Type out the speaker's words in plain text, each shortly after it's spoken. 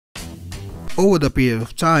Over the period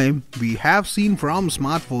of time, we have seen from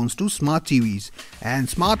smartphones to smart TVs and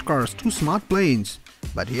smart cars to smart planes.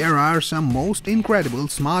 But here are some most incredible,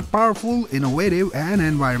 smart, powerful, innovative and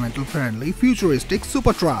environmental friendly futuristic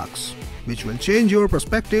super trucks, which will change your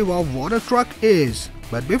perspective of what a truck is.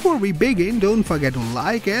 But before we begin, don't forget to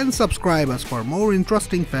like and subscribe us for more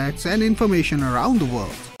interesting facts and information around the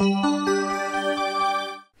world.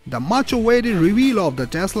 The much-awaited reveal of the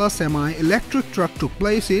Tesla semi-electric truck took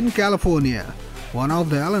place in California, one of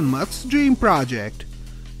the Elon Musk's dream project.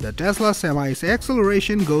 The Tesla Semi's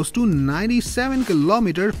acceleration goes to 97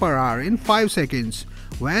 km per hour in 5 seconds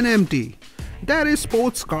when empty. That is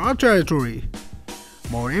sports car territory.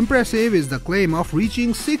 More impressive is the claim of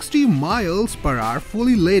reaching 60 miles per hour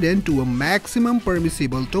fully laden to a maximum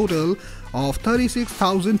permissible total of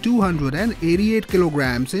 36,288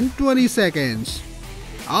 kilograms in 20 seconds.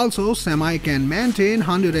 Also, Semi can maintain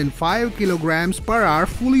 105 kilograms per hour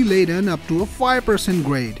fully laden up to a 5%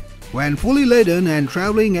 grade. When fully laden and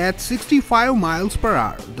traveling at 65 miles per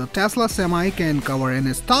hour, the Tesla Semi can cover an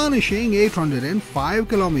astonishing 805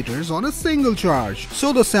 kilometers on a single charge.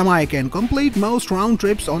 So the Semi can complete most round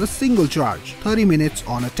trips on a single charge. 30 minutes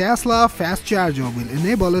on a Tesla fast charger will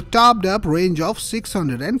enable a topped-up range of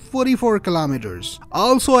 644 kilometers.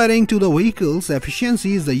 Also adding to the vehicle's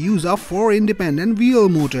efficiency is the use of 4 independent wheel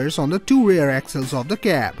motors on the 2 rear axles of the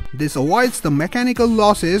cab. This avoids the mechanical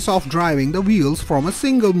losses of driving the wheels from a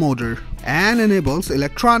single motor and enables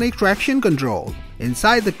electronic traction control.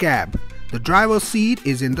 Inside the cab, the driver's seat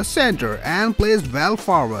is in the center and placed well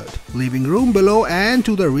forward, leaving room below and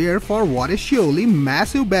to the rear for what is surely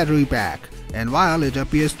massive battery pack. And while it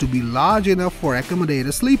appears to be large enough for accommodate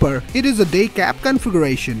a sleeper, it is a day cab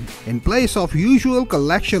configuration. In place of usual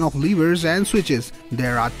collection of levers and switches,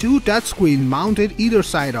 there are 2 touchscreens mounted either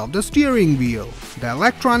side of the steering wheel. The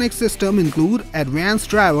electronic system includes advanced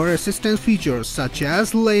driver assistance features such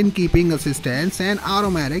as lane keeping assistance and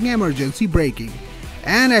automatic emergency braking,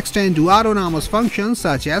 and extend to autonomous functions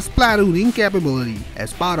such as platooning capability.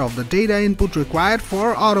 As part of the data input required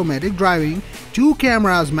for automatic driving, 2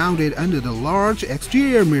 cameras mounted under the large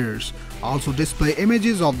exterior mirrors also display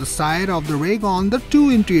images of the side of the rig on the 2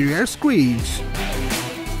 interior screens.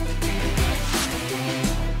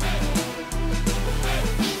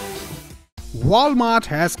 Walmart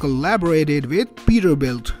has collaborated with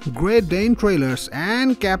Peterbilt, Great Dane Trailers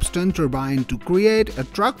and Capstan Turbine to create a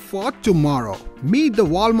truck for tomorrow. Meet the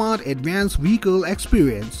Walmart Advanced Vehicle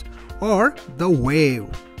Experience, or the WAVE.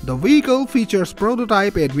 The vehicle features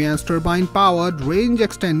prototype advanced turbine-powered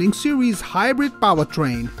range-extending series hybrid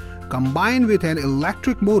powertrain, combined with an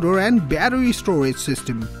electric motor and battery storage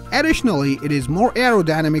system. Additionally, it is more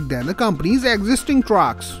aerodynamic than the company's existing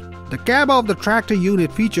trucks. The cab of the tractor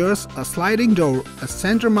unit features a sliding door, a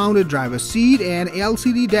center-mounted driver's seat, and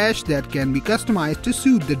LCD dash that can be customized to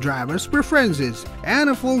suit the driver's preferences, and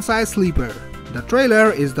a full-size sleeper. The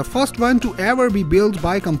trailer is the first one to ever be built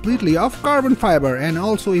by completely of carbon fiber and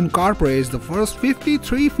also incorporates the first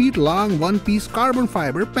 53 feet long one-piece carbon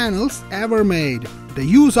fiber panels ever made. The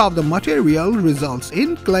use of the material results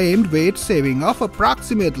in claimed weight saving of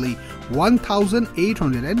approximately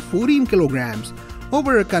 1,814 kilograms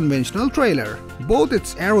over a conventional trailer. Both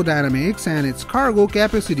its aerodynamics and its cargo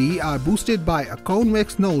capacity are boosted by a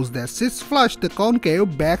convex nose that sits flush the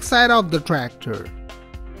concave backside of the tractor.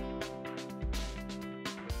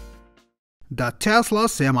 The Tesla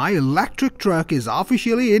semi-electric truck is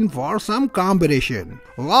officially in for some competition.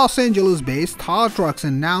 Los Angeles-based THOR Trucks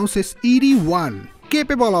announced its ED1,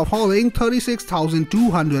 capable of hauling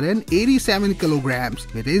 36,287 kilograms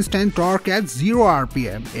with instant torque at 0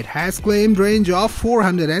 RPM. It has claimed range of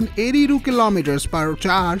 482 kilometers per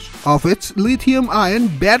charge of its lithium-ion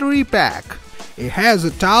battery pack. It has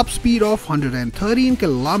a top speed of 113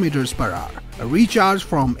 kilometers per hour. A recharge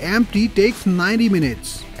from empty takes 90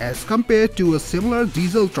 minutes. As compared to a similar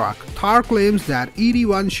diesel truck, THOR claims that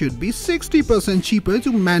ED1 should be 60% cheaper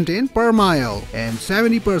to maintain per mile and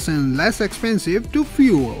 70% less expensive to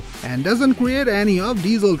fuel, and doesn't create any of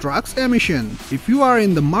diesel trucks' emission. If you are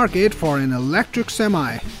in the market for an electric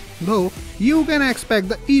semi, though, you can expect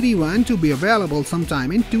the ED1 to be available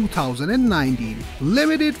sometime in 2019.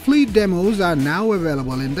 Limited fleet demos are now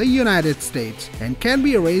available in the United States and can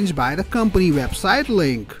be arranged by the company website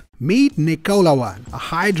link. Meet Nikola One, a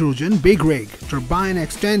hydrogen big rig, turbine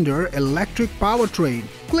extender electric powertrain.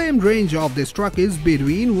 Claimed range of this truck is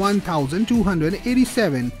between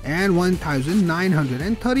 1,287 and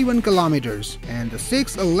 1,931 kilometers, and the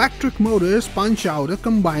 6 electric motors punch out a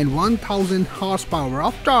combined 1,000 horsepower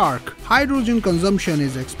of torque. Hydrogen consumption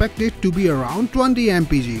is expected to be around 20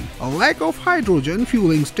 mpg. A lack of hydrogen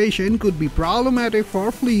fueling station could be problematic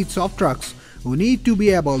for fleets of trucks who need to be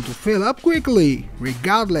able to fill up quickly,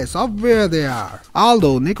 regardless of where they are.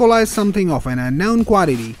 Although Nikola is something of an unknown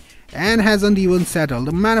quantity and hasn't even settled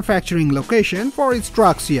a manufacturing location for its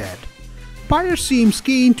trucks yet, buyers seem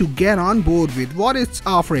keen to get on board with what it's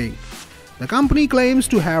offering. The company claims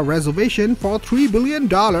to have reservation for $3 billion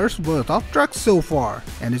worth of trucks so far,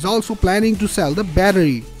 and is also planning to sell the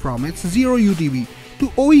battery from its Zero UTV to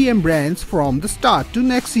OEM brands from the start to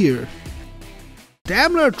next year.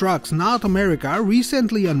 Daimler Trucks North America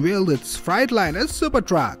recently unveiled its Freightliner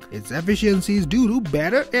SuperTruck. Its efficiency is due to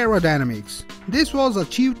better aerodynamics. This was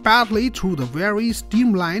achieved partly through the very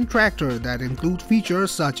streamlined tractor that includes features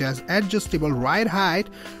such as adjustable ride height,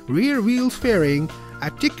 rear wheels fairing,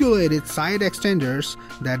 articulated side extenders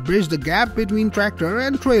that bridge the gap between tractor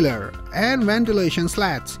and trailer, and ventilation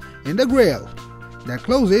slats in the grille that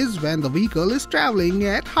closes when the vehicle is traveling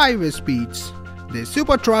at highway speeds. The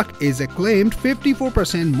SuperTruck is acclaimed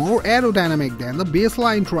 54% more aerodynamic than the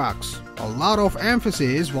baseline trucks. A lot of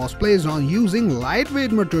emphasis was placed on using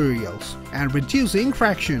lightweight materials and reducing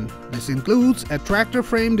friction. This includes a tractor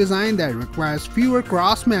frame design that requires fewer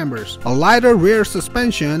cross members, a lighter rear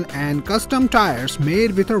suspension, and custom tires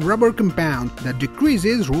made with a rubber compound that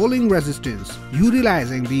decreases rolling resistance.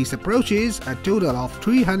 Utilizing these approaches, a total of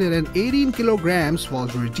 318 kilograms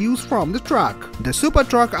was reduced from the truck. The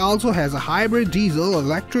SuperTruck also has a hybrid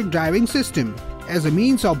diesel-electric driving system. As a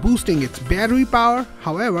means of boosting its battery power,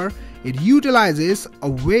 however, it utilizes a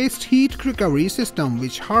waste heat recovery system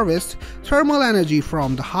which harvests thermal energy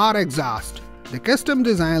from the hot exhaust. The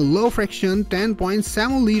custom-designed low-friction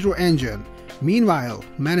 10.7-liter engine, meanwhile,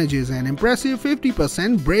 manages an impressive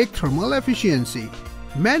 50% brake thermal efficiency.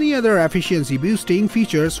 Many other efficiency-boosting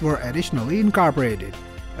features were additionally incorporated.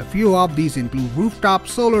 A few of these include rooftop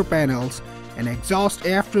solar panels, an exhaust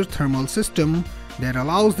after thermal system that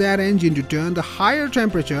allows that engine to turn the higher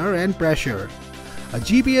temperature and pressure, a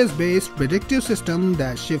GPS-based predictive system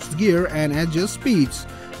that shifts gear and adjusts speeds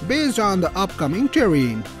based on the upcoming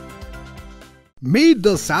terrain. Meet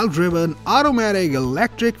the self-driven automatic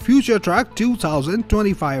electric FutureTruck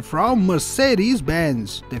 2025 from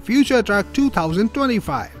Mercedes-Benz. The FutureTruck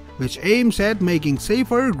 2025, which aims at making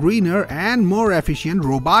safer, greener, and more efficient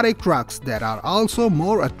robotic trucks that are also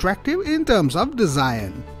more attractive in terms of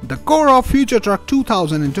design. The core of FutureTruck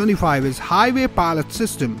 2025 is Highway Pilot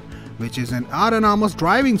System, which is an autonomous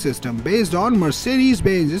driving system based on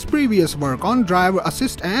Mercedes-Benz's previous work on driver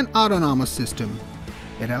assist and autonomous system.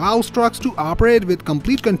 It allows trucks to operate with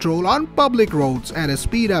complete control on public roads at a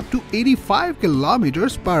speed up to 85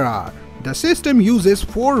 km per hour. The system uses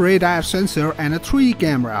 4 radar sensors and a 3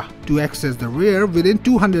 camera to access the rear within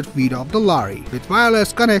 200 feet of the lorry, with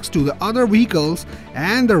wireless connects to the other vehicles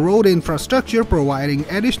and the road infrastructure providing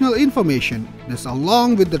additional information. This,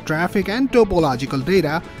 along with the traffic and topological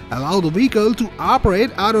data, allow the vehicle to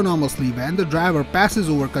operate autonomously when the driver passes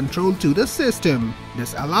over control to the system.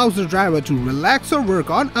 This allows the driver to relax or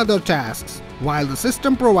work on other tasks, while the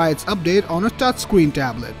system provides update on a touchscreen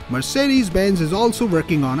tablet. Mercedes-Benz is also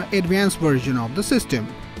working on an advanced version of the system,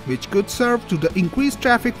 which could serve to the increased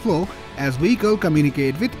traffic flow as vehicles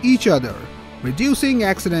communicate with each other, reducing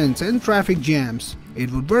accidents and traffic jams.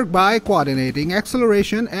 It would work by coordinating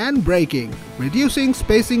acceleration and braking, reducing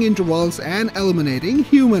spacing intervals, and eliminating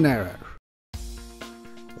human error.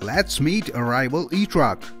 Let's meet Arrival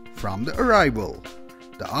e-Truck from the Arrival,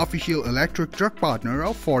 the official electric truck partner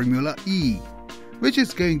of Formula E, which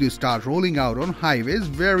is going to start rolling out on highways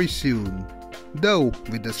very soon. Though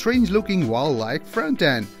with the strange-looking wall-like front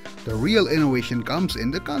end, the real innovation comes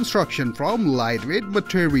in the construction from lightweight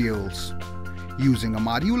materials, using a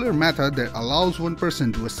modular method that allows one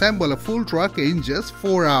person to assemble a full truck in just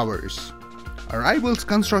 4 hours. Arrival's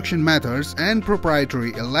construction methods and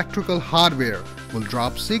proprietary electrical hardware will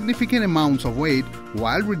drop significant amounts of weight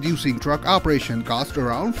while reducing truck operation cost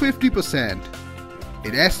around 50%.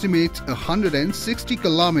 It estimates 160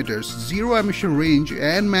 kilometers zero-emission range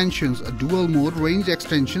and mentions a dual-mode range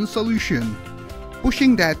extension solution,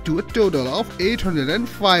 pushing that to a total of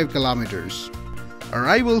 805 kilometers.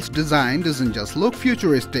 Arrival's design doesn't just look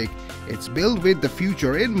futuristic, it's built with the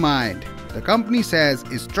future in mind. The company says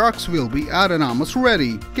its trucks will be autonomous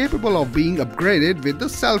ready, capable of being upgraded with the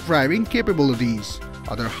self-driving capabilities.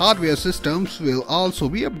 Other hardware systems will also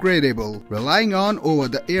be upgradable, relying on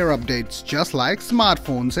over-the-air updates just like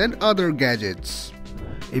smartphones and other gadgets.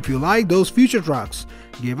 If you like those future trucks,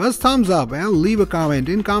 give us thumbs up and leave a comment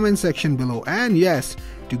in comment section below. And yes,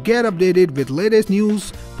 to get updated with latest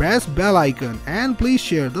news, press bell icon and please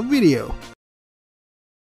share the video.